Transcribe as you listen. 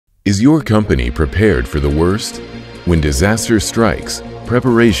Is your company prepared for the worst? When disaster strikes,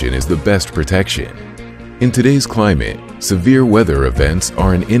 preparation is the best protection. In today's climate, severe weather events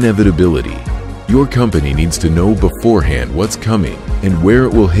are an inevitability. Your company needs to know beforehand what's coming and where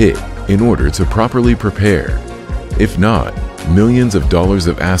it will hit in order to properly prepare. If not, millions of dollars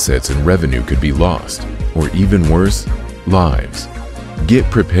of assets and revenue could be lost, or even worse, lives. Get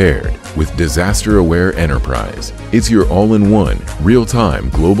prepared with Disaster Aware Enterprise. It's your all-in-one, real-time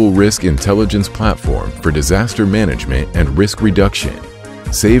global risk intelligence platform for disaster management and risk reduction.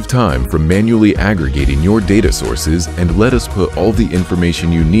 Save time from manually aggregating your data sources and let us put all the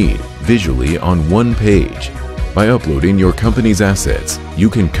information you need visually on one page. By uploading your company's assets, you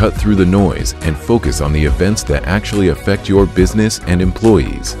can cut through the noise and focus on the events that actually affect your business and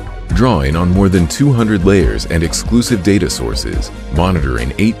employees. Drawing on more than 200 layers and exclusive data sources,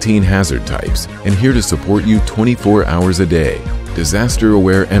 monitoring 18 hazard types, and here to support you 24 hours a day. Disaster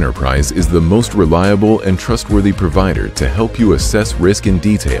Aware Enterprise is the most reliable and trustworthy provider to help you assess risk in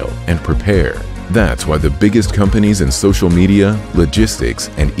detail and prepare. That's why the biggest companies in social media, logistics,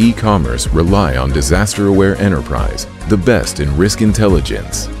 and e-commerce rely on Disaster Aware Enterprise, the best in risk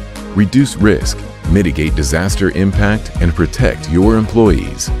intelligence. Reduce risk, mitigate disaster impact, and protect your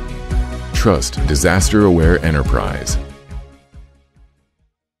employees. Trust Disaster Aware Enterprise.